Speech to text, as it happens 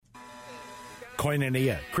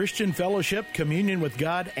Koinonia, Christian fellowship, communion with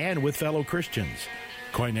God and with fellow Christians.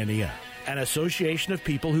 Koinonia, an association of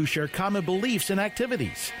people who share common beliefs and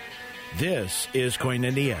activities. This is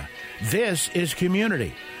Koinonia. This is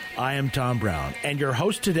community. I am Tom Brown, and your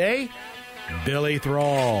host today, Billy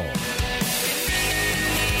Thrall.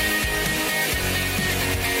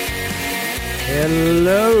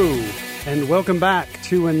 Hello, and welcome back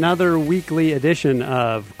to another weekly edition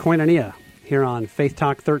of Koinonia here on Faith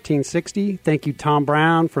Talk 1360. Thank you, Tom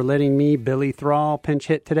Brown, for letting me, Billy Thrall, pinch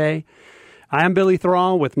hit today. I am Billy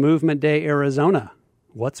Thrall with Movement Day Arizona.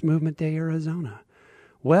 What's Movement Day Arizona?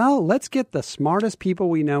 Well, let's get the smartest people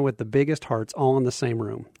we know with the biggest hearts all in the same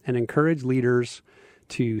room and encourage leaders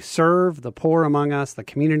to serve the poor among us, the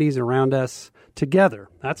communities around us, together.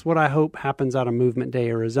 That's what I hope happens out of Movement Day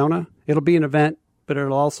Arizona. It'll be an event, but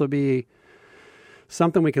it'll also be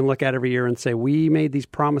something we can look at every year and say, we made these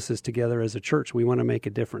promises together as a church. We want to make a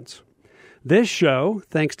difference. This show,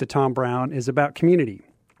 thanks to Tom Brown, is about community.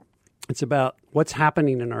 It's about what's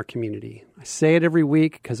happening in our community. I say it every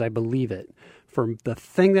week because I believe it. For the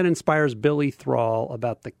thing that inspires Billy Thrall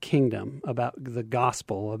about the kingdom, about the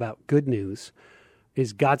gospel, about good news,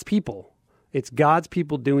 is God's people. It's God's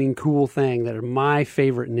people doing cool things that are my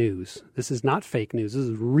favorite news. This is not fake news. This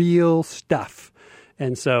is real stuff.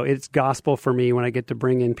 And so it's gospel for me when I get to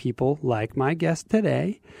bring in people like my guest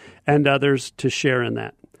today and others to share in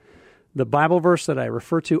that. The Bible verse that I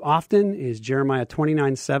refer to often is Jeremiah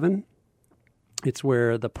 29:7. It's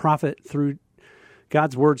where the prophet, through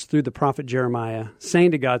God's words through the prophet Jeremiah,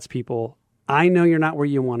 saying to God's people, I know you're not where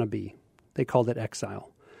you want to be. They called it exile.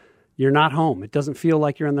 You're not home. It doesn't feel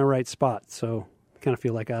like you're in the right spot. So kind of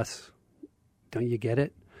feel like us. Don't you get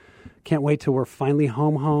it? Can't wait till we're finally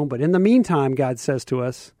home. But in the meantime, God says to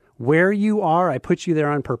us, where you are, I put you there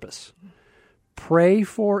on purpose. Pray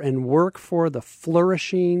for and work for the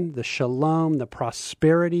flourishing, the shalom, the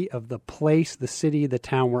prosperity of the place, the city, the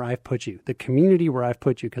town where I've put you, the community where I've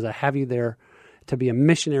put you, because I have you there to be a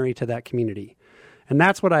missionary to that community. And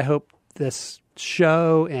that's what I hope this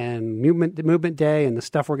show and Movement Day and the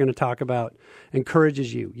stuff we're going to talk about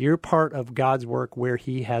encourages you. You're part of God's work where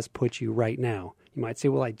he has put you right now. You might say,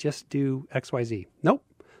 well, I just do X, Y, Z. Nope.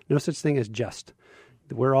 No such thing as just.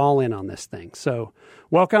 We're all in on this thing. So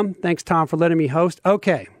welcome. Thanks, Tom, for letting me host.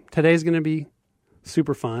 Okay. Today's going to be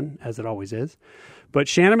super fun, as it always is. But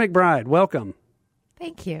Shannon McBride, welcome.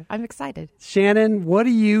 Thank you. I'm excited. Shannon, what do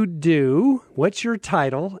you do? What's your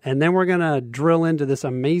title? And then we're going to drill into this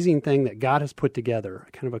amazing thing that God has put together,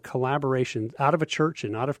 kind of a collaboration out of a church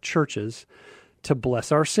and out of churches to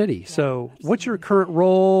bless our city. Yeah, so absolutely. What's your current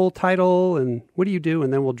role, title, and what do you do?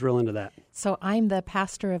 And then we'll drill into that. So I'm the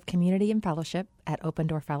pastor of community and fellowship at Open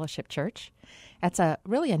Door Fellowship Church. That's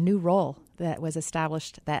really a new role that was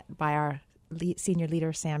established by our senior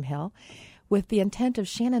leader, Sam Hill, with the intent of,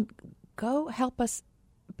 Shannon, go help us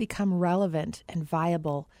become relevant and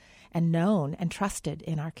viable and known and trusted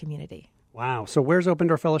in our community. Wow. So where's Open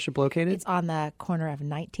Door Fellowship located? It's on the corner of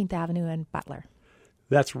 19th Avenue and Butler.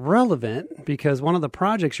 That's relevant because one of the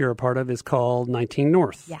projects you're a part of is called 19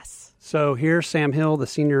 North. Yes. So here Sam Hill, the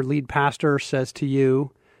senior lead pastor, says to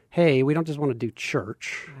you, hey, we don't just want to do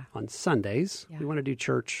church on Sundays. Yeah. We want to do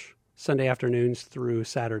church Sunday afternoons through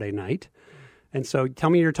Saturday night. And so tell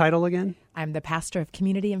me your title again. I'm the pastor of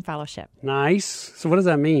community and fellowship. Nice. So what does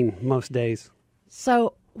that mean most days?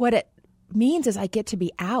 So what it means is I get to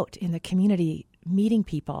be out in the community meeting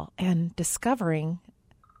people and discovering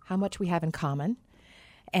how much we have in common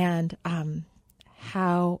and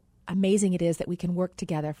how amazing it is that we can work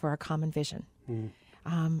together for a common vision.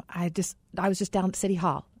 I was just down at City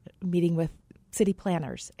Hall meeting with city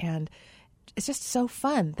planners, and it's just so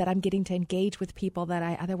fun that I'm getting to engage with people that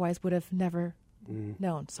I otherwise would have never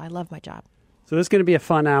known. So I love my job. So this is going to be a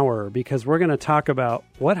fun hour because we're going to talk about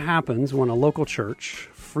what happens when a local church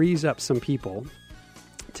frees up some people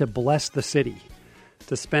to bless the city,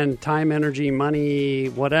 to spend time, energy, money,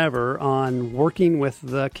 whatever, on working with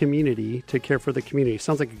the community to care for the community.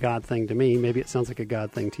 Sounds like a God thing to me. Maybe it sounds like a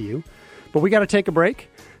God thing to you. But we got to take a break.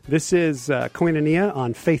 This is Koinonia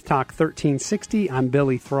on Faith Talk 1360. I'm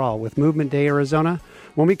Billy Thrall with Movement Day Arizona.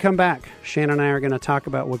 When we come back, Shannon and I are going to talk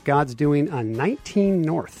about what God's doing on 19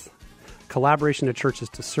 North. Collaboration of churches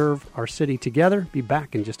to serve our city together. Be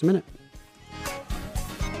back in just a minute.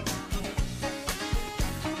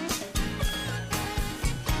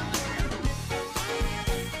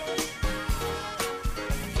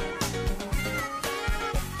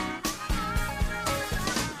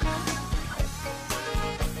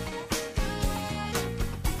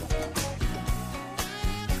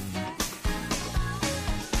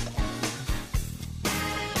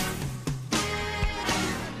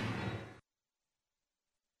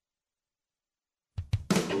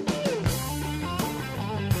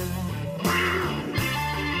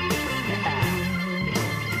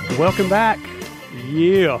 Welcome back.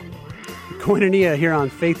 Yeah. Koinonia here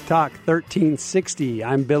on Faith Talk 1360.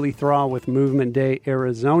 I'm Billy Thrall with Movement Day,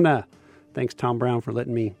 Arizona. Thanks, Tom Brown, for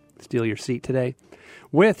letting me steal your seat today.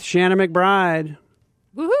 With Shannon McBride,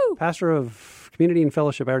 Woohoo! pastor of Community and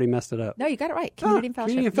Fellowship. I already messed it up. No, you got it right. Community and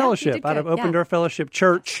Fellowship. Community and Fellowship Yeah, out of Open Door Fellowship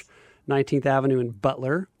Church, 19th Avenue in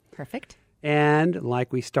Butler. Perfect. And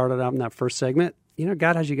like we started out in that first segment,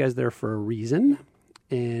 God has you guys there for a reason.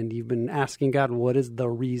 And you've been asking God, what is the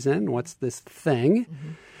reason? What's this thing? Mm-hmm.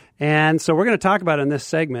 And so we're going to talk about in this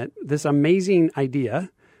segment this amazing idea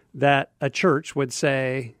that a church would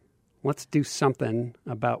say, let's do something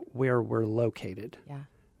about where we're located.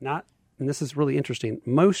 Yeah. And this is really interesting.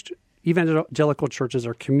 Most evangelical churches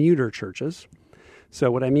are commuter churches.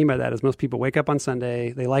 So what I mean by that is most people wake up on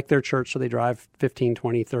Sunday, they like their church, so they drive 15,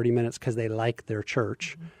 20, 30 minutes because they like their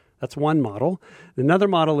church. Mm-hmm. That's one model. Another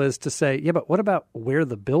model is to say, yeah, but what about where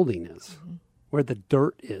the building is, where the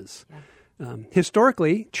dirt is? Yeah.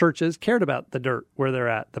 Historically, churches cared about the dirt, where they're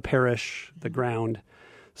at, the parish, the ground.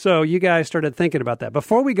 So you guys started thinking about that.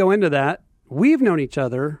 Before we go into that, we've known each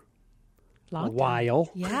other a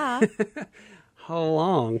while. Yeah. How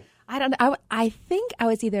long? I don't know. I think I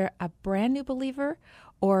was either a brand new believer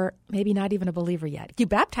or maybe not even a believer yet. You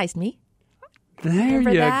baptized me. There Remember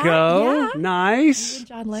you that? go. Yeah. Nice.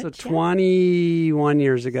 John Lynch, so 21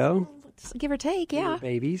 years ago. Give or take, yeah. We were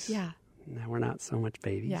babies. Yeah. Now we're not so much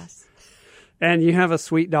babies. Yes. And you have a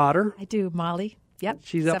sweet daughter. I do, Molly. Yep.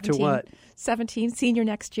 She's 17, up to what? 17, senior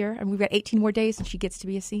next year. And we've got 18 more days and she gets to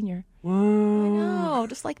be a senior. Whoa. I know,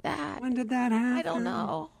 just like that. When did that happen? I don't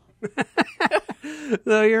know.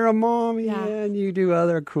 So you're a mommy and you do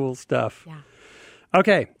other cool stuff. Yeah.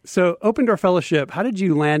 Okay, so Open Door Fellowship, how did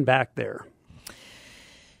you land back there?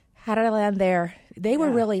 How did I land there? They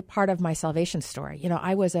were really part of my salvation story.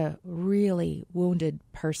 I was a really wounded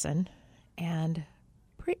person and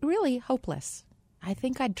really hopeless. I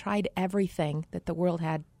think I'd tried everything that the world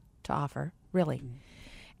had to offer, really,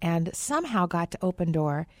 and somehow got to Open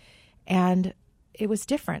Door, and it was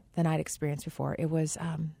different than I'd experienced before. It was,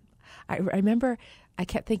 I remember I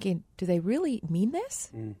kept thinking, do they really mean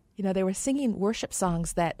this? They were singing worship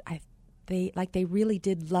songs that they really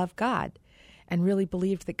did love God and really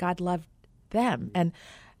believed that God loved them. And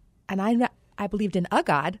I believed in a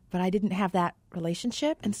God, but I didn't have that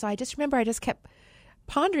relationship. And so I just remember I just kept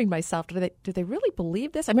pondering myself, do they really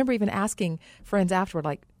believe this? I remember even asking friends afterward,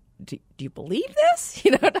 like, do you believe this?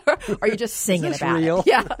 Or are you just singing about real? it?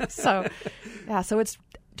 Yeah. So it's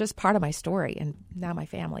just part of my story and now my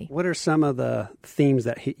family. What are some of the themes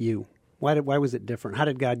that hit you? Why was it different? How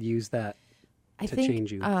did God use that to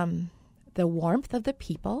change you? The warmth of the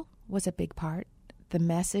people was a big part. The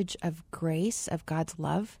message of grace, of God's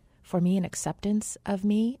love for me and acceptance of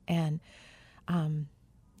me. And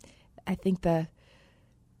I think the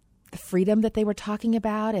freedom that they were talking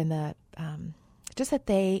about and the just that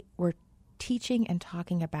they were teaching and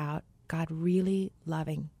talking about God really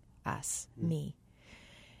loving us, me.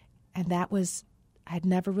 And that was, I'd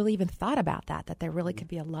never really even thought about that there really could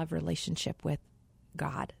be a love relationship with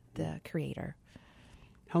God, the Creator.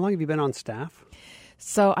 How long have you been on staff?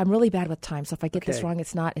 So I'm really bad with time. So if I get this wrong,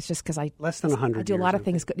 it's just because Less than 100 I do a years, lot of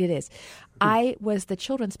things. It is. I was the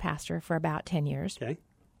children's pastor for about 10 years. Okay.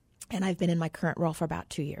 And I've been in my current role for about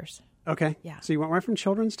 2 years. Okay. Yeah. So you went right from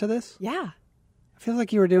children's to this? Yeah. I feel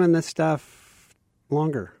like you were doing this stuff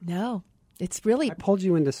longer. No. It's really... I pulled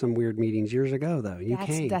you into some weird meetings years ago, though. You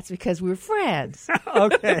came. That's because we were friends.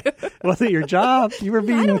 Okay. Wasn't your job. You were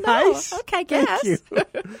being nice. Okay, I guess. Thank you.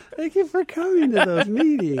 Thank you for coming to those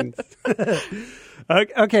meetings.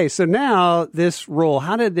 Okay, so now this role,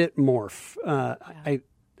 how did it morph?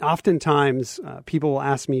 Oftentimes people will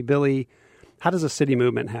ask me, Billy, how does a city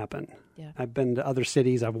movement happen? Yeah. I've been to other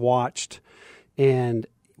cities, I've watched, and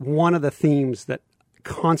one of the themes that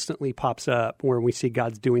constantly pops up where we see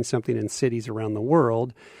God's doing something in cities around the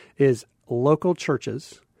world is local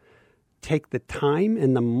churches take the time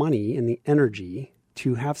and the money and the energy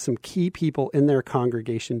to have some key people in their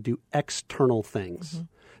congregation do external things. Mm-hmm.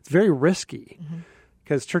 It's very risky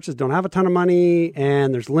because churches don't have a ton of money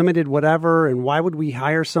and there's limited whatever. And why would we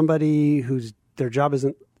hire somebody whose their job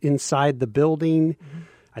isn't inside the building? Mm-hmm.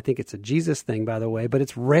 I think it's a Jesus thing, by the way, but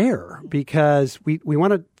it's rare because we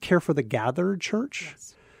want to care for the gathered church,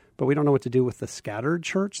 but we don't know what to do with the scattered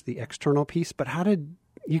church, the external piece. But how did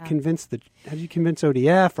you convince convince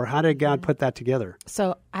ODF, or how did God put that together?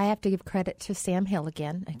 So I have to give credit to Sam Hill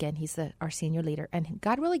again. Again, he's our senior leader, and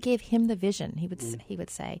God really gave him the vision. He would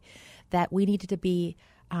say that we needed to be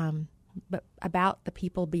about the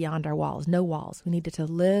people beyond our walls, no walls. We needed to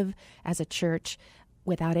live as a church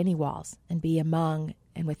without any walls and be among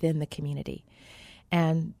and within the community.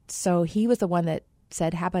 And so he was the one that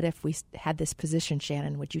said, how about if we had this position,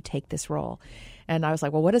 Shannon, would you take this role? And I was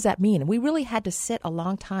like, well, what does that mean? And we really had to sit a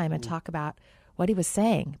long time and talk about what he was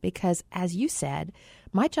saying, because as you said,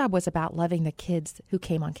 my job was about loving the kids who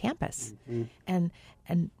came on campus.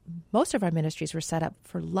 And most of our ministries were set up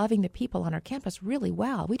for loving the people on our campus really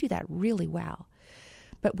well. We do that really well.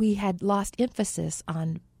 But we had lost emphasis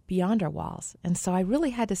on beyond our walls. And so I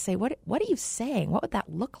really had to say, what are you saying? What would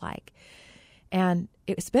that look like? And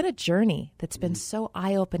it's been a journey that's been so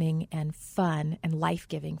eye-opening and fun and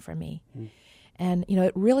life-giving for me. And,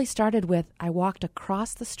 it really started with I walked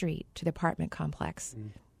across the street to the apartment complex.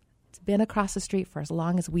 It's been across the street for as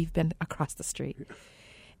long as we've been across the street.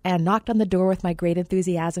 And knocked on the door with my great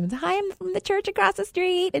enthusiasm. Hi, I'm from the church across the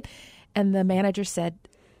street. And the manager said,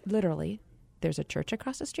 literally, there's a church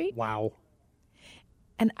across the street? Wow.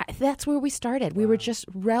 And that's where we started. We were just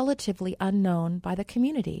relatively unknown by the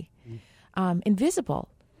community, invisible.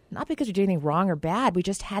 Not because we did anything wrong or bad. We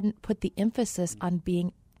just hadn't put the emphasis on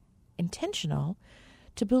being intentional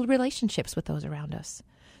to build relationships with those around us.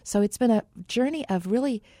 So it's been a journey of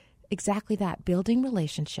really exactly that, building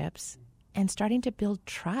relationships and starting to build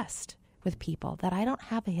trust with people, that I don't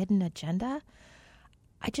have a hidden agenda.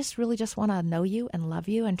 I just really just want to know you and love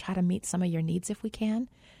you and try to meet some of your needs if we can.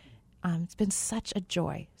 It's been such a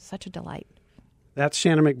joy, such a delight. That's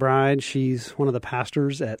Shannon McBride. She's one of the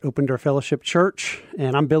pastors at Open Door Fellowship Church.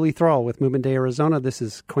 And I'm Billy Thrall with Movement Day Arizona. This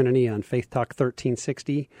is Koinonia on Faith Talk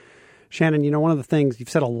 1360. Shannon, one of the things, you've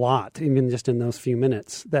said a lot, even just in those few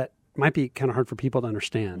minutes, that might be kind of hard for people to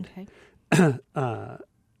understand. Okay.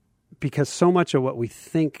 Because so much of what we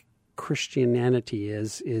think Christianity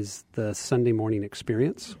is the Sunday morning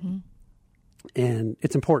experience. And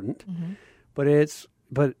it's important, but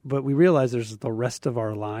we realize there's the rest of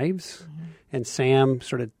our lives. And Sam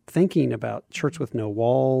started thinking about church with no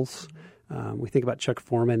walls. We think about Chuck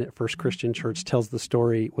Foreman at First Christian Church tells the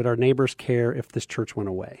story, would our neighbors care if this church went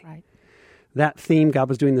away? Right. That theme, God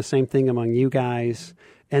was doing the same thing among you guys.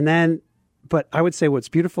 And then, but I would say what's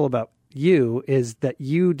beautiful about you is that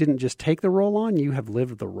you didn't just take the role on, you have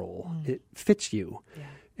lived the role. It fits you. Yeah.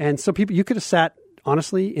 And so you could have sat,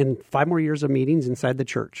 honestly, in 5 more years of meetings inside the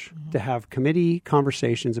church to have committee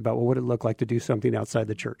conversations about what would it look like to do something outside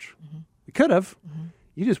the church. We could have.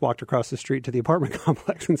 You just walked across the street to the apartment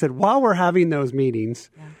complex and said, while we're having those meetings,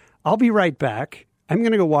 I'll be right back. I'm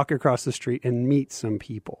going to go walk across the street and meet some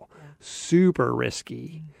people. Super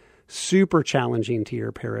risky, super challenging to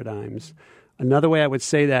your paradigms. Another way I would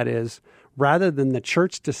say that is, rather than the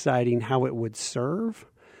church deciding how it would serve,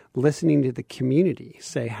 listening to the community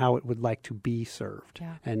say how it would like to be served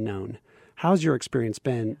and known. How's your experience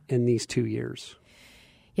been in these 2 years?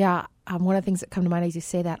 Yeah, one of the things that come to mind as you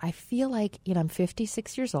say that, I feel like, I'm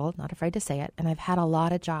 56 years old, not afraid to say it, and I've had a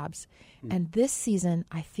lot of jobs. And this season,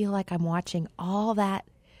 I feel like I'm watching all that,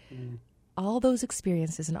 all those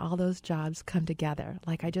experiences and all those jobs come together.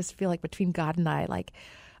 Like, I just feel like between God and I, like,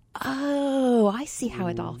 oh, I see how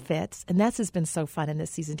it all fits. And this has been so fun in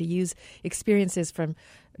this season to use experiences from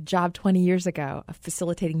job 20 years ago of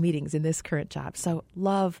facilitating meetings in this current job. So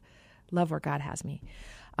love where God has me.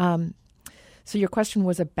 So your question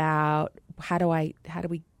was about how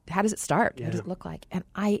does it start? Yeah. What does it look like? And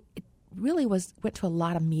it really went to a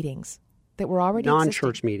lot of meetings that were already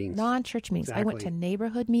non-church meetings. Non-church meetings. Exactly. I went to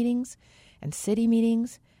neighborhood meetings and city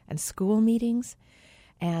meetings and school meetings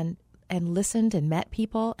and listened and met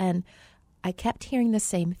people. And I kept hearing the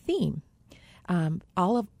same theme.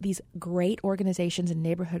 All of these great organizations and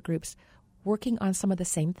neighborhood groups working on some of the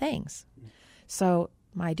same things. So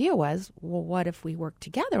my idea was, well, what if we worked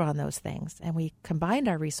together on those things and we combined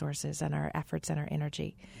our resources and our efforts and our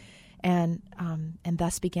energy? And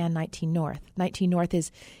thus began 19 North. 19 North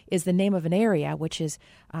is the name of an area, which is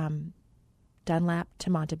Dunlap to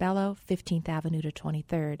Montebello, 15th Avenue to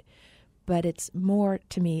 23rd. But it's more,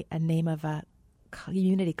 to me, a name of a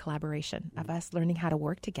community collaboration, of us learning how to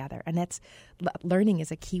work together. And learning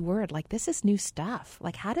is a key word. Like, this is new stuff.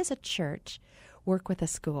 Like, how does a church work with a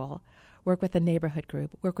school, work with a neighborhood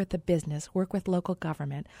group, work with a business, work with local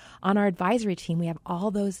government? On our advisory team, we have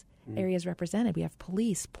all those areas represented. We have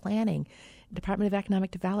police, planning, Department of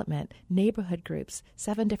Economic Development, neighborhood groups,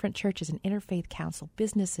 7 different churches, an interfaith council,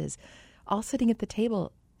 businesses, all sitting at the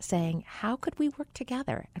table saying, how could we work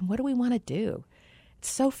together? And what do we want to do? It's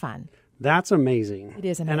so fun. That's amazing. It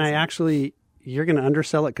is amazing. And you're going to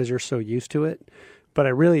undersell it because you're so used to it. But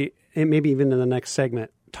maybe even in the next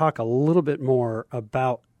segment, talk a little bit more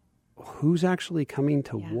about who's actually coming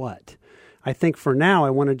to what. I think for now, I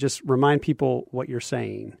want to just remind people what you're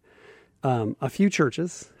saying. A few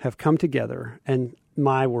churches have come together, and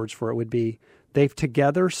my words for it would be they've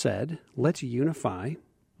together said, let's unify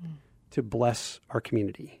to bless our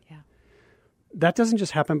community. Yeah. That doesn't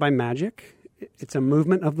just happen by magic. It's a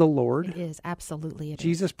movement of the Lord. It is. Absolutely.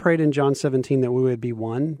 Jesus prayed in John 17 that we would be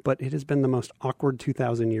one, but it has been the most awkward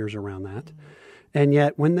 2,000 years around that. And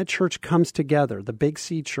yet when the church comes together, the Big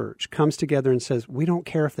C church comes together and says, we don't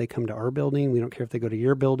care if they come to our building. We don't care if they go to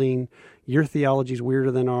your building. Your theology is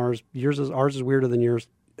weirder than ours. Ours is weirder than yours.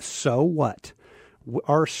 So what?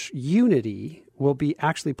 Our unity will be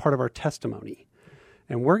actually part of our testimony.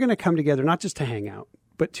 And we're going to come together not just to hang out,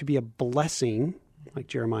 but to be a blessing, like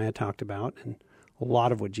Jeremiah talked about, and a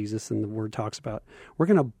lot of what Jesus in the Word talks about. We're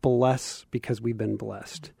going to bless because we've been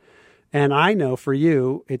blessed. And I know for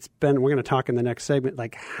you, we're going to talk in the next segment,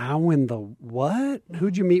 like how in the what?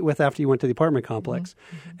 Who'd you meet with after you went to the apartment complex?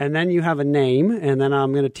 Mm-hmm. And then you have a name, and then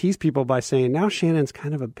I'm going to tease people by saying, now Shannon's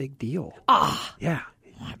kind of a big deal. Yeah.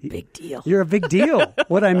 A big deal. You're a big deal.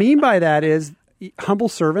 What I mean by that is humble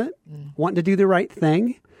servant, wanting to do the right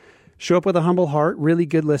thing, show up with a humble heart, really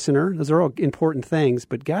good listener. Those are all important things,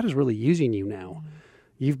 but God is really using you now.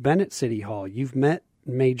 You've been at City Hall. You've met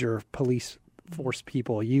major police force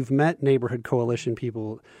people. You've met neighborhood coalition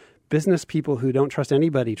people, business people who don't trust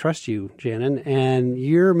anybody trust you, Shannon, and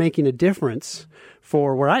you're making a difference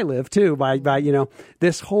for where I live too by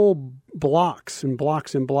this whole blocks and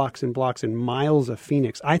blocks and blocks and blocks and miles of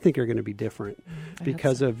Phoenix, I think are going to be different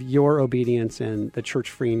because of your obedience and the church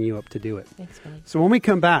freeing you up to do it. Thanks, Billy. So when we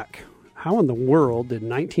come back, how in the world did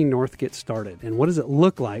 19 North get started? And what does it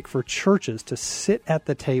look like for churches to sit at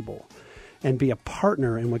the table and be a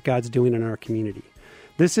partner in what God's doing in our community?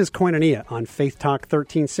 This is Koinonia on Faith Talk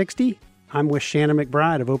 1360. I'm with Shannon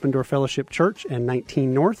McBride of Open Door Fellowship Church and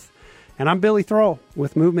 19 North. And I'm Billy Thrall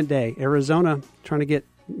with Movement Day, Arizona, trying to get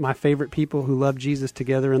my favorite people who love Jesus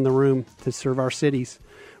together in the room to serve our cities.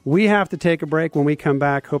 We have to take a break. When we come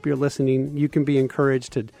back, hope you're listening. You can be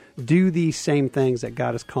encouraged to do these same things that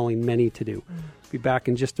God is calling many to do. Be back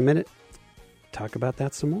in just a minute. Talk about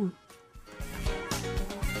that some more.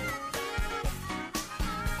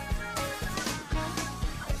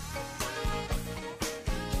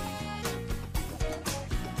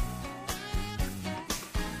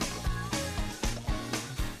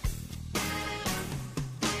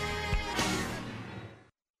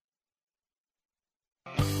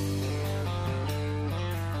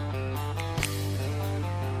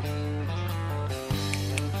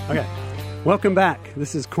 Okay, welcome back.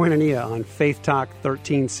 This is Koinonia on Faith Talk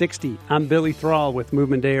 1360. I'm Billy Thrall with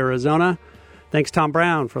Movement Day, Arizona. Thanks, Tom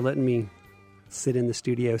Brown, for letting me sit in the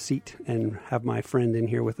studio seat and have my friend in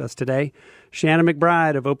here with us today. Shannon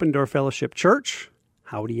McBride of Open Door Fellowship Church.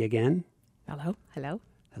 Howdy again. Hello. Hello.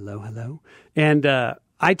 Hello, hello. And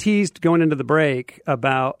I teased going into the break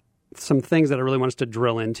about some things that I really want us to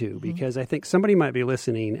drill into because I think somebody might be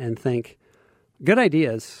listening and think, good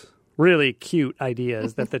ideas, really cute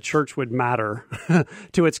ideas that the church would matter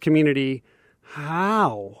to its community.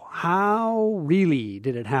 How really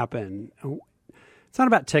did it happen? It's not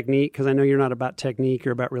about technique, because I know you're not about technique,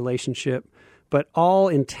 you're about relationship, but all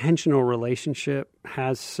intentional relationship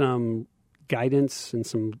has some guidance and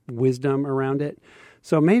some wisdom around it.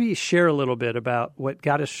 So maybe share a little bit about what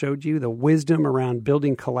God has showed you, the wisdom around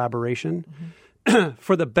building collaboration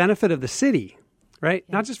for the benefit of the city, right?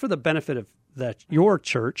 Yeah. Not just for the benefit of your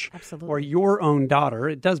church or your own daughter.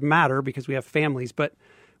 It does matter because we have families, but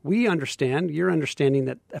we understand, you're understanding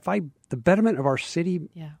that the betterment of our city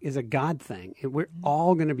is a God thing. We're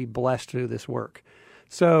all going to be blessed through this work.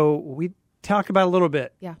 So we talk about a little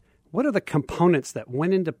bit, what are the components that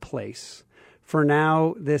went into place for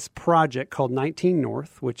now this project called 19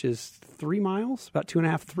 North, which is 3 miles, about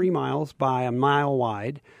 2.5, 3 miles by a mile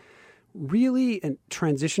wide, really a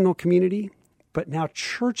transitional community. But now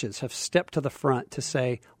churches have stepped to the front to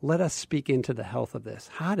say, let us speak into the health of this.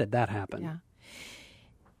 How did that happen? Yeah.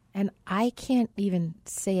 And I can't even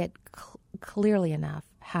say it clearly enough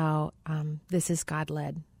how this is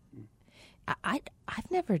God-led. I've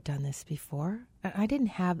never done this before. I didn't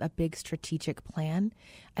have a big strategic plan.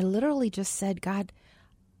 I literally just said, God,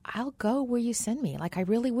 I'll go where you send me. Like, I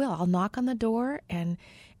really will. I'll knock on the door, and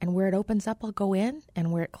where it opens up, I'll go in,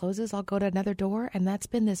 and where it closes, I'll go to another door. And that's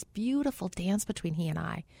been this beautiful dance between he and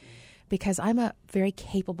I, because I'm a very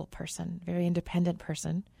capable person, very independent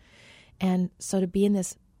person. And so to be in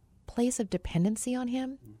this place of dependency on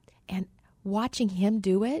him and watching him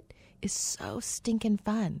do it is so stinking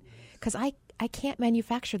fun, because I can't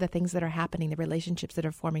manufacture the things that are happening, the relationships that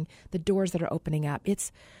are forming, the doors that are opening up.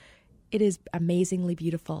 It is amazingly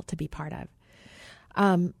beautiful to be part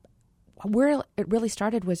of. Where it really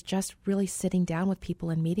started was just really sitting down with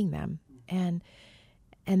people and meeting them, and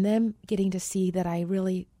them getting to see that I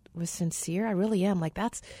really was sincere. I really am. Like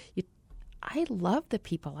I love the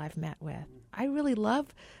people I've met with. I really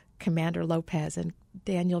love Commander Lopez and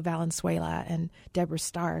Daniel Valenzuela and Deborah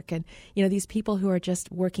Stark and, these people who are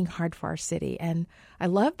just working hard for our city. And I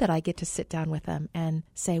love that I get to sit down with them and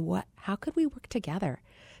say, how could we work together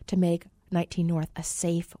to make 19 North a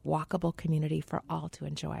safe, walkable community for all to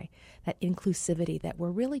enjoy? That inclusivity, that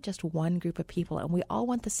we're really just one group of people and we all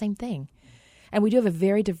want the same thing. And we do have a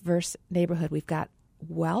very diverse neighborhood. We've got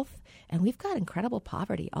wealth and we've got incredible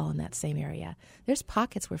poverty all in that same area. There's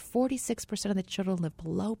pockets where 46% of the children live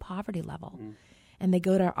below poverty level. And they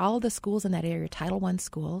go to all of the schools in that area, Title I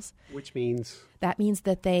schools. Which means? That means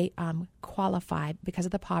that they qualify, because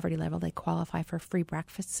of the poverty level, they qualify for free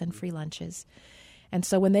breakfasts and free lunches. And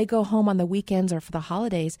so when they go home on the weekends or for the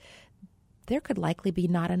holidays, there could likely be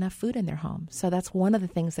not enough food in their home. So that's one of the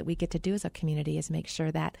things that we get to do as a community is make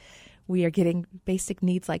sure that we are getting basic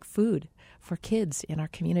needs like food for kids in our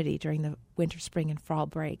community during the winter, spring, and fall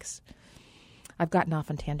breaks. I've gotten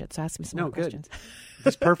off on tangents, so ask me some more questions.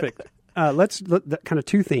 That's perfect. Let's look at kind of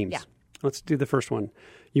two themes. Yeah. Let's do the first one,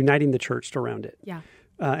 uniting the church around it. Yeah.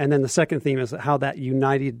 And then the second theme is how that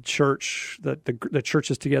united church, the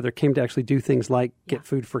churches together came to actually do things like get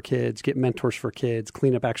food for kids, get mentors for kids,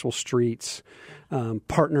 clean up actual streets,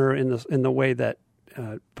 partner in the way that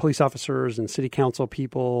police officers and city council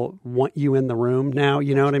people want you in the room now,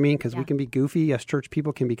 you know what I mean? Because we can be goofy. As church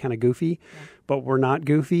people can be kind of goofy, but we're not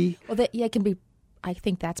goofy. Well, it can be. I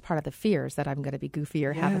think that's part of the fears that I'm going to be goofy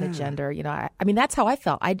or have an agenda. I mean, that's how I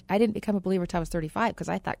felt. I didn't become a believer until I was 35 because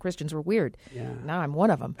I thought Christians were weird. Yeah. Now I'm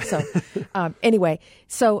one of them. So anyway,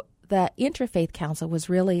 so the Interfaith Council was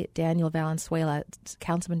really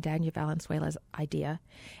Councilman Daniel Valenzuela's idea.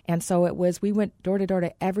 And so we went door to door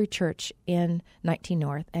to every church in 19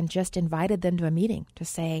 North and just invited them to a meeting to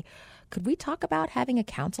say, could we talk about having a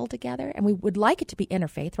council together? And we would like it to be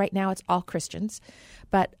interfaith. Right now it's all Christians,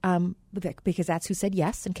 but because that's who said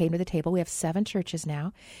yes and came to the table. We have 7 churches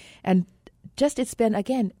now. And just it's been,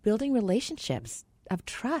 again, building relationships of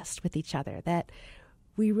trust with each other that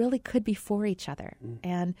we really could be for each other.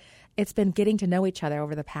 And it's been getting to know each other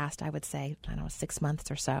over the past, I would say, 6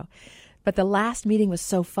 months or so. But the last meeting was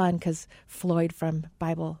so fun because Floyd from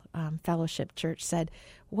Bible Fellowship Church said,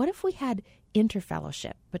 what if we had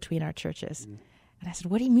interfellowship between our churches? And I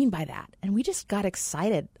said, what do you mean by that? And we just got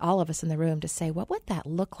excited, all of us in the room, to say, what would that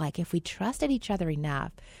look like if we trusted each other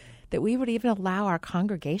enough that we would even allow our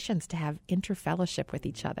congregations to have interfellowship with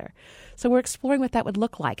each other? So we're exploring what that would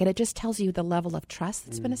look like. And it just tells you the level of trust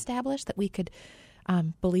that's been established, that we could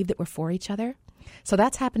believe that we're for each other. So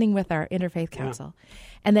that's happening with our Interfaith Council.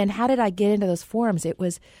 And then how did I get into those forums? It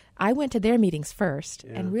was, I went to their meetings first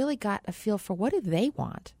and really got a feel for what do they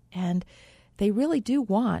want. And they really do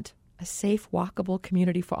want a safe, walkable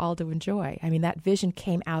community for all to enjoy. I mean, that vision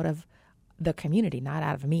came out of the community, not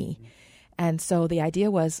out of me. And so the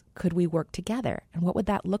idea was, could we work together? And what would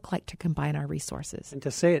that look like to combine our resources? And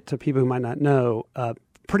to say it to people who might not know,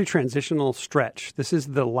 pretty transitional stretch. This is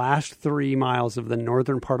the last 3 miles of the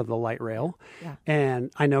northern part of the light rail. Yeah.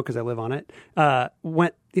 And I know because I live on it.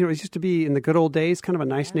 It used to be in the good old days, kind of a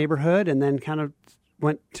nice neighborhood, and then kind of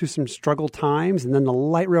went to some struggle times. And then the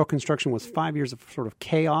light rail construction was 5 years of sort of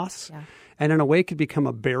chaos. Yeah. And in a way could become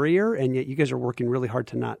a barrier. And yet you guys are working really hard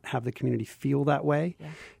to not have the community feel that way. Yeah.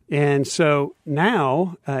 And so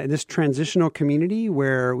now in this transitional community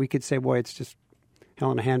where we could say, boy, it's just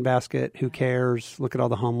hell in a handbasket. Who cares? Look at all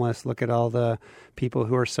the homeless. Look at all the people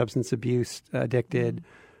who are substance abuse addicted.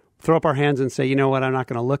 Throw up our hands and say, you know what? I'm not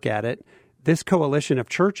going to look at it. This coalition of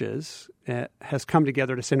churches has come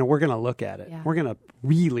together to say, no, we're going to look at it. Yeah. We're going to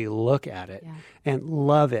really look at it and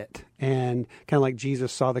love it. And kind of like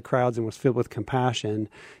Jesus saw the crowds and was filled with compassion,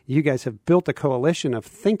 you guys have built a coalition of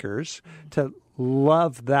thinkers to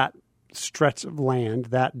love that stretch of land,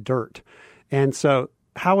 that dirt. And so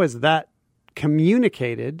how is that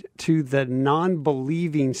communicated to the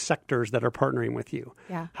non-believing sectors that are partnering with you?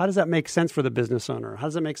 Yeah. How does that make sense for the business owner? How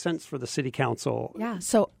does it make sense for the city council? Yeah.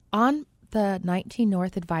 So on the 19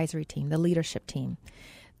 North advisory team, the leadership team,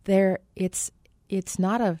 it's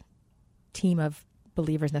not a team of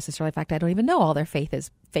believers necessarily. In fact, I don't even know all their faiths,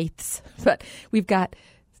 but we've got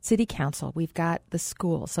city council, we've got the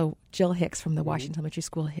school. So Jill Hicks from the Washington Elementary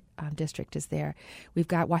School District is there. We've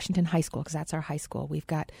got Washington High School, because that's our high school. We've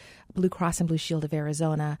got Blue Cross and Blue Shield of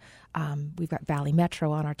Arizona. We've got Valley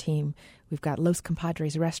Metro on our team. We've got Los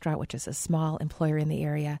Compadres Restaurant, which is a small employer in the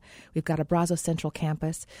area. We've got Abrazo Central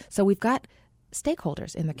Campus. So we've got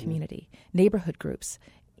stakeholders in the community, neighborhood groups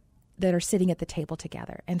that are sitting at the table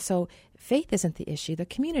together. And so faith isn't the issue, the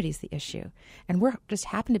community is the issue. And we're just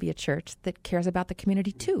happen to be a church that cares about the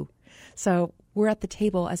community too. So we're at the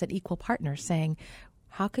table as an equal partner saying,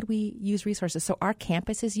 how could we use resources? So our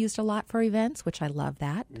campus is used a lot for events, which I love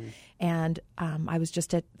that. And I was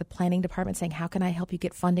just at the planning department saying, how can I help you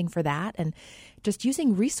get funding for that? And just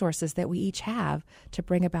using resources that we each have to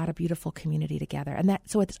bring about a beautiful community together. And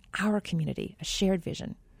so it's our community, a shared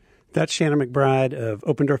vision. That's Shannon McBride of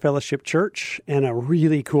Open Door Fellowship Church, and a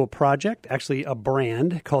really cool project, actually a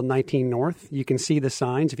brand called 19 North. You can see the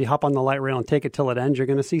signs. If you hop on the light rail and take it till it ends, you're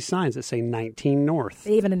going to see signs that say 19 North.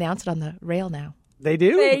 They even announced it on the rail now. They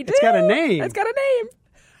do? They do. It's got a name. It's got a name.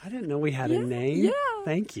 I didn't know we had a name. Yeah.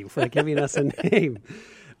 Thank you for giving us a name.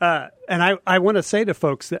 And I want to say to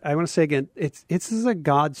folks that I want to say again, this is a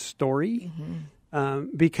God story.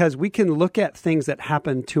 Because we can look at things that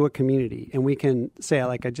happen to a community and we can say,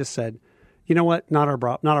 like I just said, you know what? Not our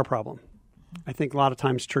problem. I think a lot of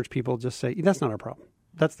times church people just say, that's not our problem.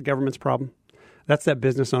 That's the government's problem. That's that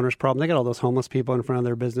business owner's problem. They got all those homeless people in front of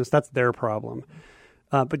their business. That's their problem.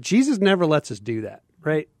 But Jesus never lets us do that,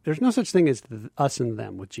 right? There's no such thing as us and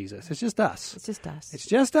them with Jesus. It's just us. It's just us. It's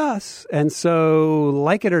just us. And so,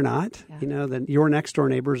 like it or not, then your next door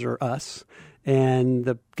neighbors are us. And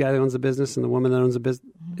the guy that owns the business and the woman that owns the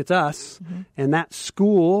business, it's us. And that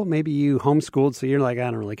school, maybe you homeschooled, so you're like, I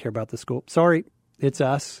don't really care about the school. Sorry, it's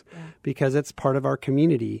us because it's part of our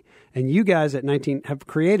community. And you guys at 19 have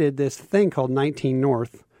created this thing called 19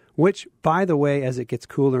 North, which, by the way, as it gets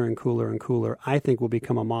cooler and cooler and cooler, I think will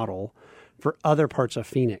become a model for other parts of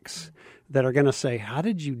Phoenix that are going to say, how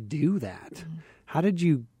did you do that? How did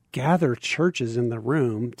you gather churches in the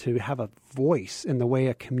room to have a voice in the way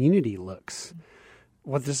a community looks?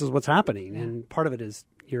 Well, this is what's happening. And part of it is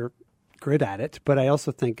you're good at it, but I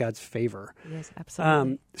also think God's favor. Yes,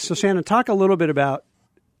 absolutely. So Shannon, talk a little bit about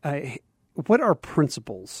what are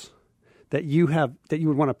principles that you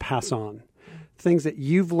would want to pass on? Things that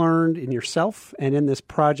you've learned in yourself and in this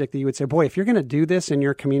project that you would say, boy, if you're going to do this in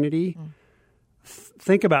your community,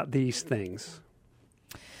 think about these things.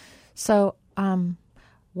 So,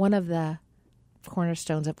 one of the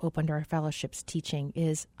cornerstones of Open Door Fellowship's teaching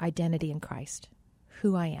is identity in Christ,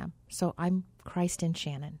 who I am. So I'm Christ in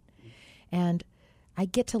Shannon. And I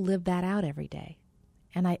get to live that out every day.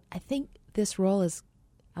 And I think this role has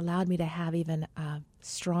allowed me to have even a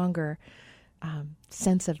stronger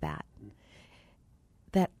sense of that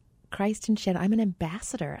Christ in Shannon, I'm an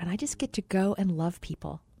ambassador, and I just get to go and love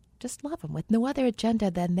people. Just love them with no other agenda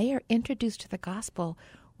than they are introduced to the gospel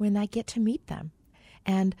when I get to meet them.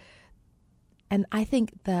 And I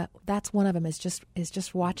think that's one of them is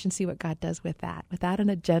just watch and see what God does with that, without an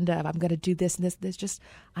agenda of I'm going to do this and this. There's just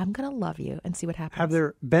I'm going to love you and see what happens. Have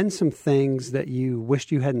there been some things that you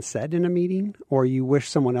wished you hadn't said in a meeting, or you wish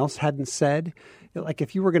someone else hadn't said? Like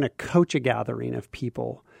if you were going to coach a gathering of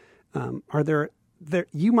people, are there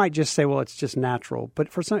you might just say, well, it's just natural. But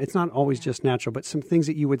for some, it's not always just natural. But some things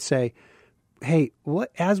that you would say, hey,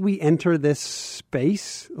 as we enter this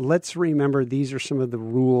space, let's remember these are some of the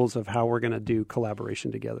rules of how we're going to do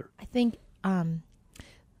collaboration together. I think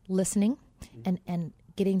listening and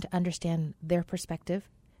getting to understand their perspective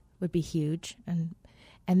would be huge. And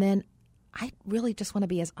then I really just want to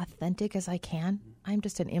be as authentic as I can. I'm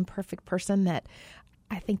just an imperfect person that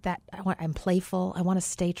I think that I'm playful. I want to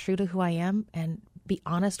stay true to who I am and be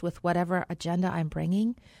honest with whatever agenda I'm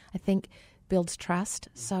bringing. I think builds trust.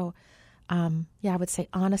 So I would say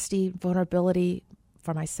honesty, vulnerability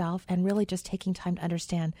for myself, and really just taking time to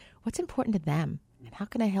understand what's important to them and how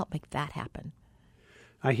can I help make that happen.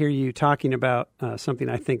 I hear you talking about something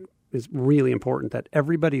I think is really important, that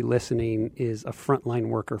everybody listening is a frontline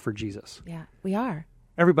worker for Jesus. Yeah, we are.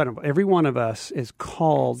 Every one of us is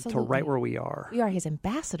called Absolutely. to right where we are. We are his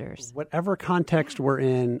ambassadors. Whatever context we're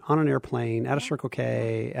in, on an airplane, at a Circle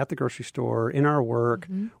K, at the grocery store, in our work,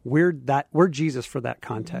 we're Jesus for that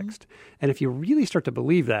context. And if you really start to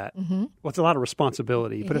believe that, well, it's a lot of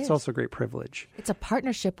responsibility, but it's also a great privilege. It's a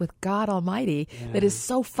partnership with God Almighty that is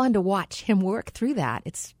so fun to watch him work through that.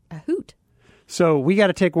 It's a hoot. So we got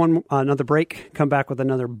to take another break, come back with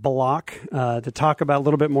another block to talk about a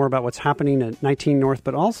little bit more about what's happening at 19 North,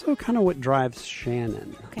 but also kind of what drives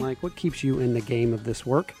Shannon, like what keeps you in the game of this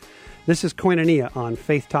work. This is Koinonia on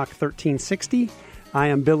Faith Talk 1360. I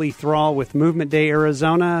am Billy Thrall with Movement Day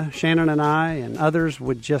Arizona. Shannon and I and others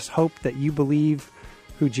would just hope that you believe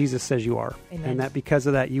who Jesus says you are. Amen. And that because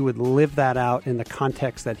of that, you would live that out in the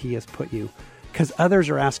context that he has put you. Because others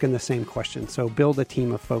are asking the same question. So build a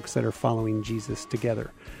team of folks that are following Jesus together.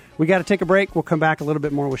 We got to take a break. We'll come back a little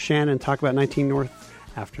bit more with Shannon and talk about 19 North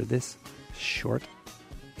after this short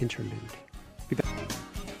interlude. Be back.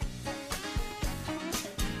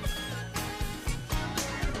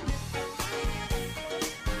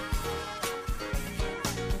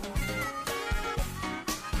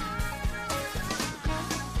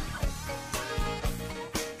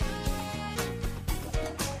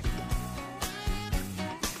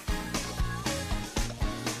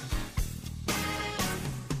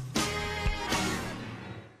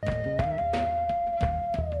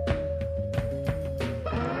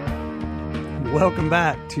 Welcome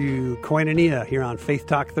back to Koinonia here on Faith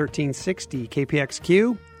Talk 1360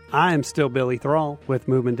 KPXQ. I'm still Billy Thrall with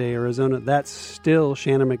Movement Day Arizona. That's still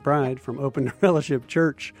Shannon McBride from Open Fellowship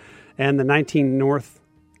Church and the 19 North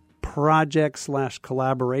project /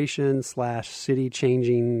 collaboration / city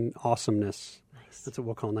changing awesomeness. Nice. That's what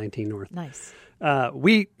we'll call 19 North. Nice.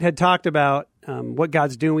 We had talked about what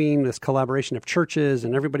God's doing, this collaboration of churches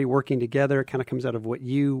and everybody working together. It kind of comes out of what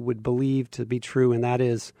you would believe to be true, and that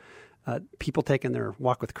is people taking their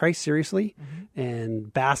walk with Christ seriously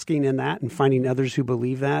and basking in that and finding others who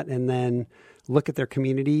believe that, and then look at their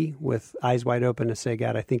community with eyes wide open to say,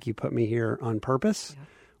 God, I think you put me here on purpose. Yeah.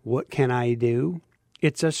 What can I do?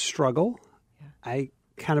 It's a struggle. Yeah. I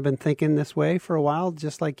kind of been thinking this way for a while,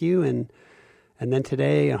 just like you, and then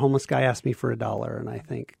today a homeless guy asked me for $1, and I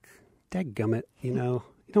think, dadgummit, you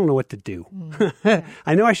don't know what to do. Yeah.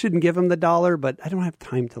 I know I shouldn't give him the $1, but I don't have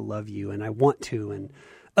time to love you, and I want to, and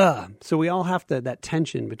so we all have that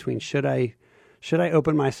tension between should I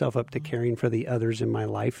open myself up to caring for the others in my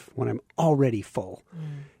life when I'm already full?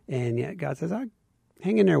 And yet God says,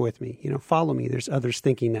 hang in there with me, follow me. There's others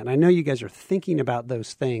thinking that. And I know you guys are thinking about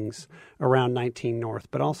those things around 19 North,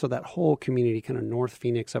 but also that whole community, kind of North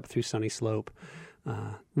Phoenix up through Sunny Slope.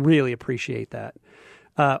 Really appreciate that.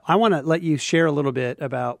 I want to let you share a little bit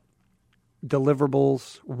about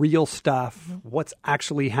deliverables, real stuff, what's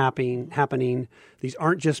actually happening. These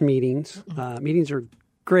aren't just meetings. Meetings are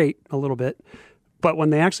great a little bit, but when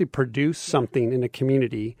they actually produce something in a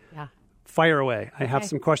community, fire away. I have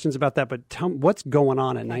some questions about that, but tell me what's going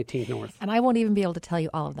on at 19th North. And I won't even be able to tell you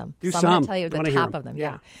all of them. I'm going to tell you the top of them.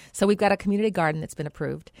 Yeah. So we've got a community garden that's been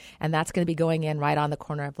approved, and that's going to be going in right on the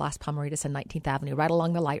corner of Las Palmeritas and 19th Avenue, right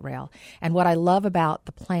along the light rail. And what I love about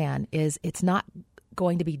the plan is it's not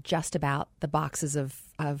going to be just about the boxes of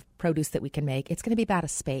produce that we can make. It's going to be about a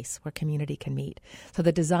space where community can meet. So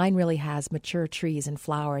the design really has mature trees and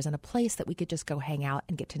flowers and a place that we could just go hang out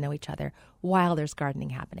and get to know each other while there's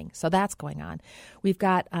gardening happening. So that's going on. We've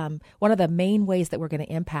got one of the main ways that we're going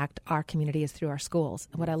to impact our community is through our schools.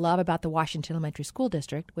 And what I love about the Washington Elementary School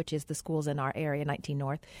District, which is the schools in our area, 19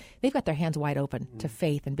 North, they've got their hands wide open to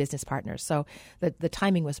faith and business partners. So the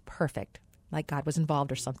timing was perfect, like God was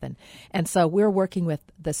involved or something. And so we're working with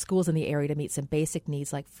the schools in the area to meet some basic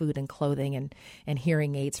needs like food and clothing and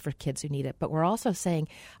hearing aids for kids who need it. But we're also saying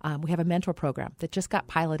we have a mentor program that just got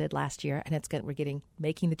piloted last year, and we're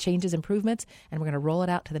making the changes, improvements, and we're going to roll it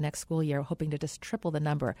out to the next school year, hoping to just triple the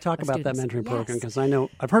number. Talk about students. That mentoring program, because I know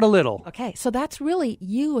I've heard a little. Okay, so that's really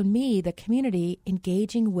you and me, the community,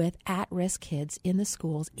 engaging with at-risk kids in the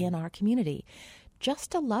schools in our community,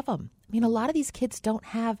 just to love them. I mean, a lot of these kids don't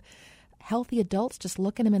have healthy adults just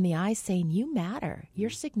looking them in the eyes saying, you matter, you're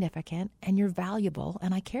significant, and you're valuable,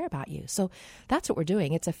 and I care about you. So that's what we're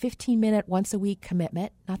doing. It's a 15-minute, once-a-week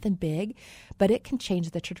commitment, nothing big, but it can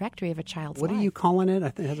change the trajectory of a child's life. What are you calling it? I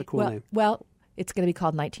think it has a cool name. Well, it's going to be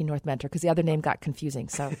called 19 North Mentor because the other name got confusing.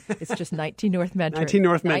 So it's just 19 North Mentor. 19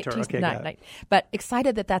 North Mentor. Okay, but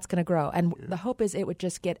excited that that's going to grow. And the hope is it would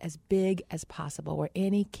just get as big as possible where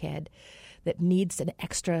any kid that needs an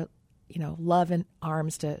extra love and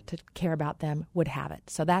arms to care about them would have it.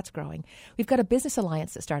 So that's growing. We've got a business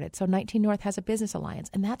alliance that started. So 19 North has a business alliance,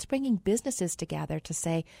 and that's bringing businesses together to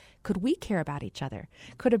say, could we care about each other?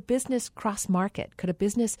 Could a business cross market? Could a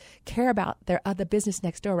business care about the business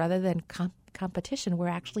next door rather than competition? We're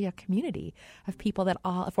actually a community of people that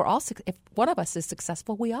if one of us is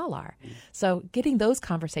successful, we all are. So getting those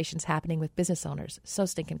conversations happening with business owners, so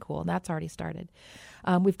stinking cool, and that's already started.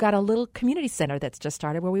 We've got a little community center that's just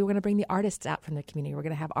started where we were going to bring the artists out from the community. We're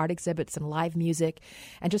going to have art exhibits and live music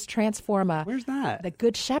and just transform Where's that? The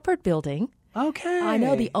Good Shepherd building. Okay. I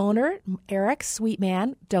know the owner, Eric, sweet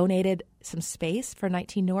man, donated some space for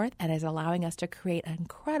 19 North and is allowing us to create an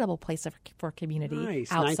incredible place for community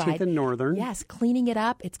outside. 19th and Northern. Yes, cleaning it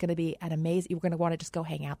up. It's going to be an amazing. You're going to want to just go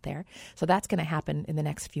hang out there. So that's going to happen in the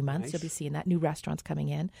next few months. Nice. You'll be seeing that. New restaurants coming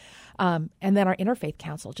in. And then our Interfaith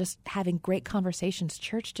Council, just having great conversations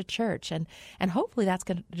church to church. And hopefully that's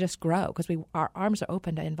going to just grow because our arms are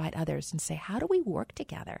open to invite others and say, how do we work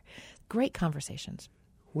together? Great conversations.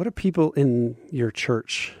 What do people in your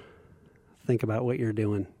church think about what you're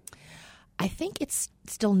doing? I think it's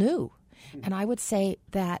still new. And I would say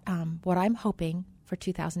that what I'm hoping for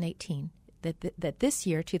 2018, that this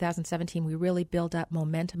year, 2017, we really build up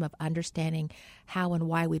momentum of understanding how and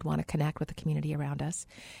why we'd want to connect with the community around us.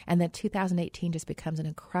 And that 2018 just becomes an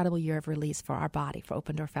incredible year of release for our body, for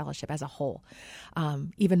Open Door Fellowship as a whole,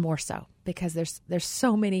 even more so, because there's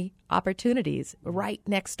so many opportunities right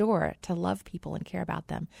next door to love people and care about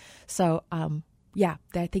them. So,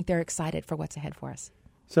 I think they're excited for what's ahead for us.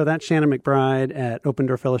 So that's Shannon McBride at Open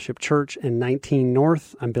Door Fellowship Church in 19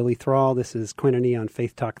 North. I'm Billy Thrall. This is Koinonia on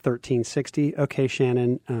Faith Talk 1360. Okay,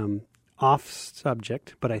 Shannon, off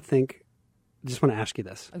subject, but I think I just want to ask you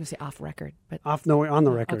this. I was going to say off record, but on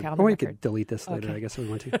the record. Okay, on the we record. could delete this later, Okay. I guess if we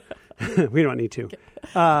want to. We don't need to.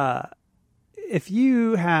 If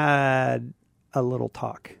you had a little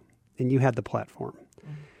talk and you had the platform,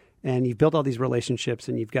 and you've built all these relationships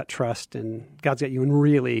and you've got trust and God's got you in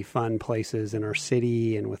really fun places in our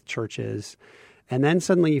city and with churches. And then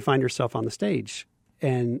suddenly you find yourself on the stage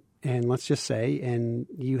and let's just say, and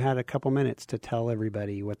you had a couple minutes to tell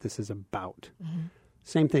everybody what this is about. Mm-hmm.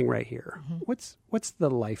 Same thing right here. Mm-hmm. What's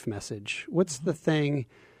the life message? What's the thing?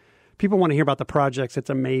 People want to hear about the projects.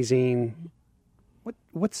 It's amazing.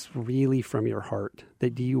 What's really from your heart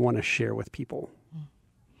that do you want to share with people?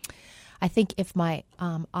 I think if my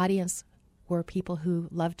audience were people who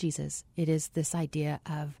love Jesus, it is this idea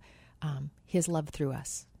of his love through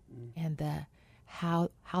us and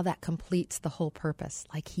how that completes the whole purpose.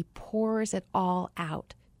 Like he pours it all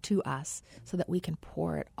out to us so that we can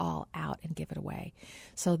pour it all out and give it away.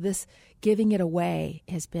 So this giving it away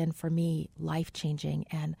has been for me life-changing,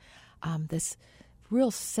 and this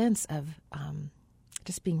real sense of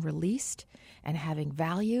just being released and having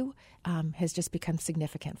value has just become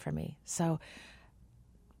significant for me. So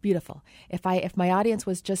beautiful. If my audience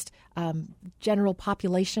was just general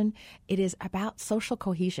population, it is about social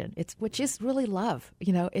cohesion. Which is really love.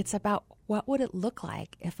 It's about what would it look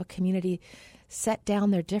like if a community set down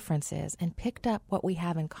their differences and picked up what we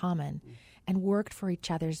have in common and worked for each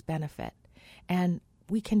other's benefit. And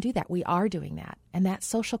we can do that. We are doing that. And that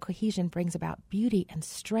social cohesion brings about beauty and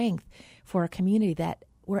strength for a community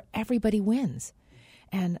where everybody wins.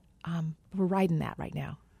 And we're riding that right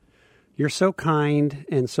now. You're so kind,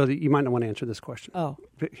 and so that you might not want to answer this question. Oh.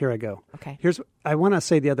 But here I go. Okay. I want to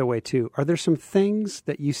say the other way, too. Are there some things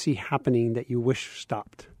that you see happening that you wish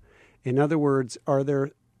stopped? In other words,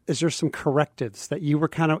 is there some correctives that you were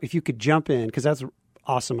if you could jump in, because that's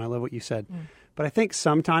awesome. I love what you said. But I think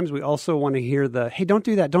sometimes we also want to hear hey, don't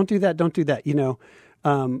do that, don't do that, don't do that.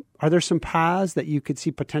 Are there some paths that you could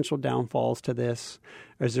see potential downfalls to this?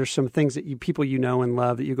 Or is there some things that people and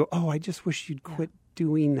love that you go, oh, I just wish you'd quit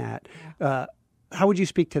doing that? Yeah. How would you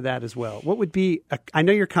speak to that as well? What would be, I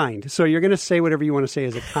know you're kind, so you're going to say whatever you want to say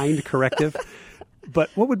as a kind corrective, but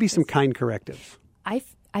what would be some kind correctives?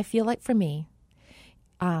 I feel like for me,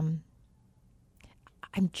 I'm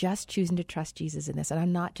just choosing to trust Jesus in this, and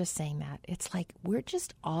I'm not just saying that. It's like we're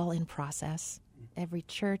just all in process. Every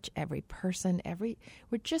church, every person,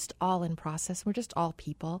 we're just all in process. We're just all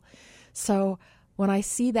people. So when I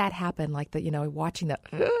see that happen, like watching that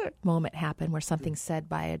moment happen where something's said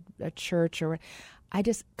by a church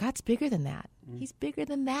God's bigger than that. He's bigger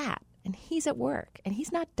than that. And he's at work and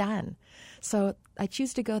he's not done. So I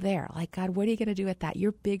choose to go there. Like, God, what are you going to do with that?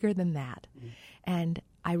 You're bigger than that. And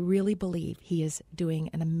I really believe he is doing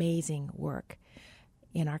an amazing work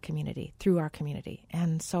in our community, through our community.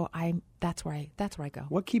 And so that's where I go.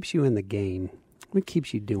 What keeps you in the game? What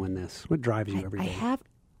keeps you doing this? What drives you every day?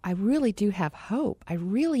 I really do have hope. I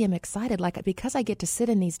really am excited, because I get to sit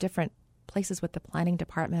in these different places with the planning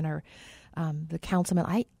department or the councilman.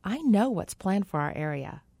 I know what's planned for our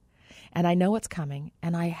area, and I know what's coming,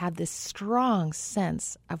 and I have this strong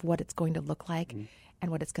sense of what it's going to look like and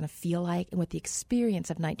what it's going to feel like and what the experience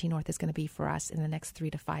of 19 North is going to be for us in the next 3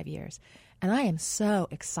 to 5 years. And I am so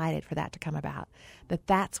excited for that to come about.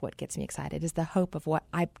 That's what gets me excited, is the hope of what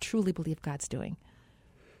I truly believe God's doing.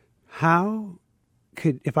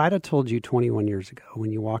 If I'd have told you 21 years ago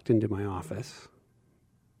when you walked into my office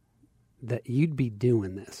that you'd be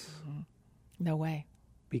doing this? No way.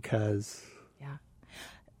 Because? Yeah.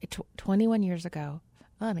 21 years ago,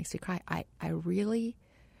 it makes me cry. I really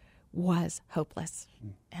was hopeless.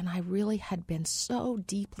 And I really had been so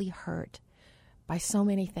deeply hurt by so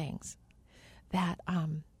many things that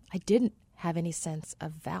I didn't have any sense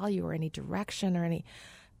of value or any direction or any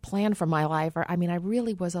plan for my life. I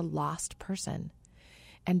really was a lost person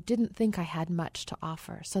and didn't think I had much to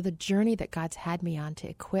offer. So the journey that God's had me on to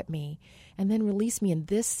equip me and then release me in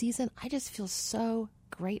this season, I just feel so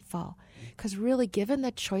grateful. Because really, given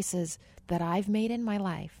the choices that I've made in my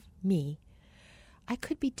life, I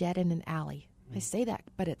could be dead in an alley. I say that,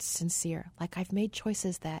 but it's sincere. Like, I've made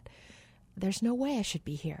choices that there's no way I should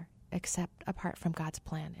be here except apart from God's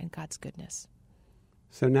plan and God's goodness.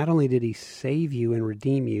 So not only did he save you and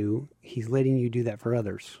redeem you, he's letting you do that for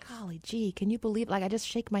others. Golly gee, can you believe? Like, I just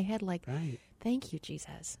shake my head like, right. Thank you,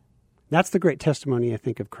 Jesus. That's the great testimony, I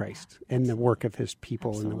think, of Christ and the work of his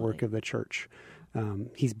people Absolutely. And the work of the church.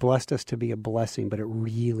 He's blessed us to be a blessing, but it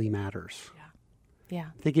really matters. Yeah.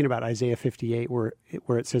 Thinking about Isaiah 58, where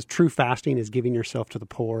it says, true fasting is giving yourself to the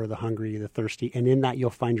poor, the hungry, the thirsty, and in that you'll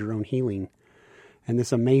find your own healing. And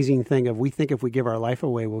this amazing thing of, we think if we give our life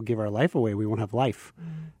away, we'll give our life away, we won't have life.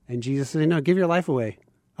 And Jesus said, no, give your life away.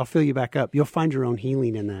 I'll fill you back up. You'll find your own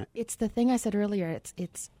healing in that. It's the thing I said earlier.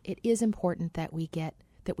 It is important that we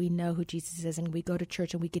know who Jesus is, and we go to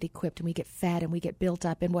church and we get equipped and we get fed and we get built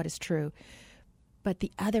up in what is true. But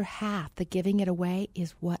the other half, the giving it away,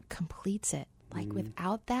 is what completes it. Like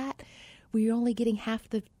without that, we're only getting half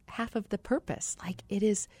of the purpose. Like it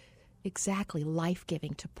is exactly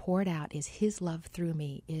life-giving. To pour it out is His love through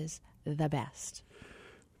me is the best.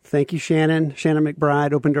 Thank you, Shannon. Shannon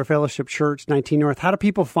McBride, Open Door Fellowship Church, 19 North. How do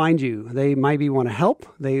people find you? They maybe want to help.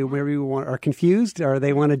 They maybe are confused, or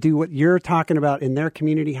they want to do what you're talking about in their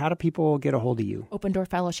community. How do people get a hold of you? Open Door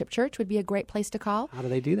Fellowship Church would be a great place to call. How do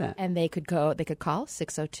they do that? And they could call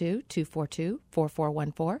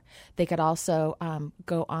 602-242-4414. They could also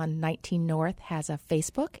go on 19 North, has a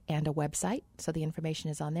Facebook and a website. So the information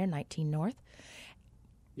is on there, 19 North.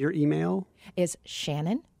 Your email? Is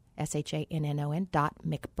Shannon, SHANNON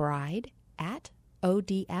 .McBride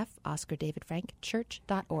 @ODF, Oscar David Frank,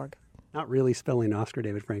 church.org. Not really spelling Oscar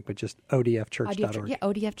David Frank, but just odfchurch.org. Yeah,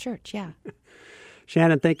 ODF Church, yeah.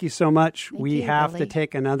 Shannon, thank you so much. Thank have Billy. to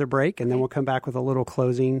take another break, and then we'll come back with a little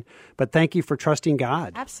closing. But thank you for trusting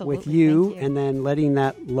God with you, Thank you. and then letting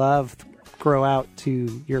that love grow out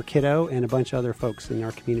to your kiddo and a bunch of other folks in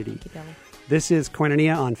our community. Thank you, Billy. This is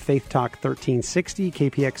Koinonia on Faith Talk 1360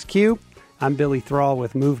 KPXQ. I'm Billy Thrall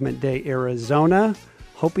with Movement Day Arizona,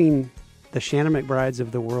 hoping the Shannon McBrides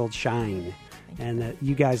of the world shine, and that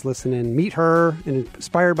you guys listen and meet her and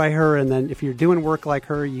inspired by her, and then if you're doing work like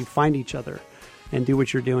her, you find each other and do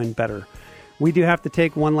what you're doing better. We do have to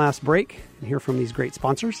take one last break and hear from these great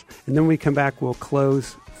sponsors, and then when we come back, we'll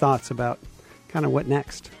close thoughts about kind of what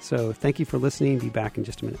next. So thank you for listening. Be back in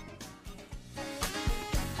just a minute.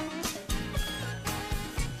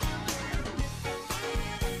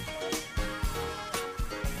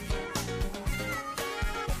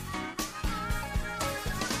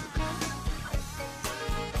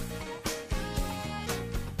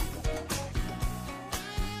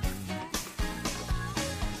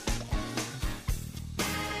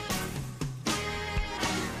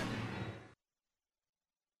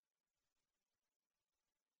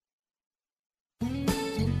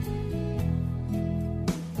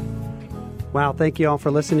 Wow, thank you all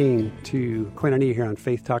for listening to Koinonia here on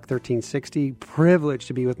Faith Talk 1360. Privileged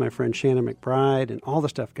to be with my friend Shannon McBride and all the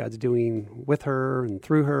stuff God's doing with her and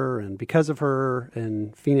through her and because of her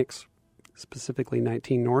in Phoenix, specifically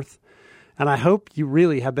 19 North. And I hope you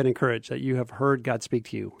really have been encouraged, that you have heard God speak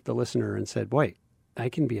to you, the listener, and said, wait, I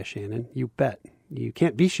can be a Shannon. You bet. You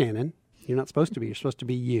can't be Shannon. You're not supposed to be. You're supposed to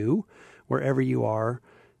be you, wherever you are,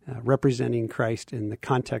 representing Christ in the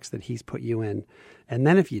context that He's put you in. And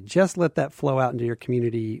then if you just let that flow out into your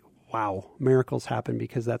community, wow, miracles happen,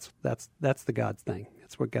 because that's the God's thing.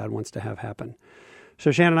 That's what God wants to have happen.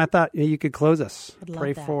 So Shannon, I thought you could close us.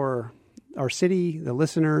 Pray for our city, the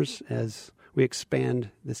listeners, as we expand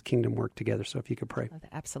this kingdom work together. So if you could pray.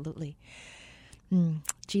 Absolutely.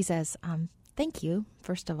 Jesus, thank you,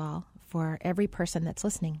 first of all, for every person that's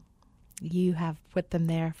listening. You have put them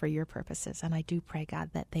there for your purposes. And I do pray,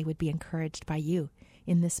 God, that they would be encouraged by you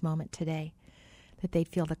in this moment today, that they'd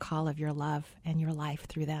feel the call of your love and your life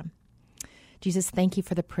through them. Jesus, thank you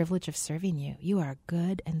for the privilege of serving you. You are a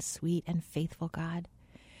good and sweet and faithful God.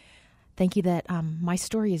 Thank you that my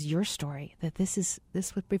story is your story, that this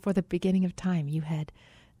was before the beginning of time. You had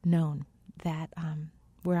known that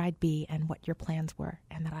where I'd be and what your plans were,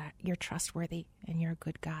 and that you're trustworthy and you're a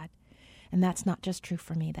good God. And that's not just true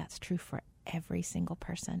for me, that's true for every single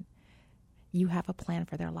person. You have a plan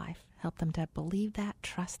for their life. Help them to believe that,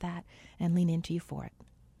 trust that, and lean into you for it.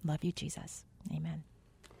 Love you, Jesus. Amen.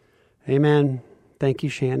 Amen. Thank you,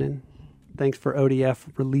 Shannon. Thanks for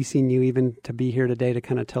ODF releasing you even to be here today to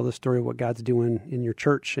kind of tell the story of what God's doing in your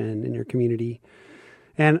church and in your community.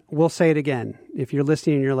 And we'll say it again. If you're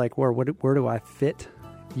listening and you're like, where do I fit?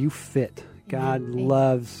 You fit. God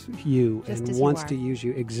loves you and wants to use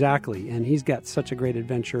you. Exactly. And He's got such a great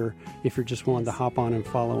adventure if you're just willing to hop on and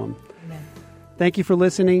follow Him. Amen. Thank you for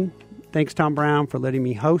listening. Thanks, Tom Brown, for letting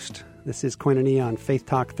me host. This is Koinonia on Faith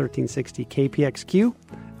Talk 1360 KPXQ.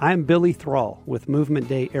 I'm Billy Thrall with Movement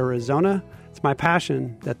Day Arizona. It's my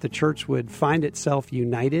passion that the church would find itself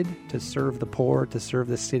united to serve the poor, to serve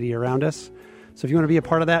the city around us. So if you want to be a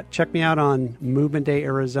part of that, check me out on Movement Day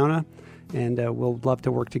Arizona, and we'll love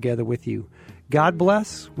to work together with you. God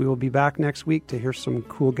bless. We will be back next week to hear some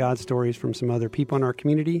cool God stories from some other people in our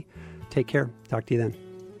community. Take care. Talk to you then.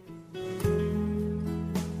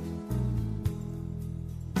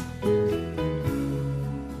 you.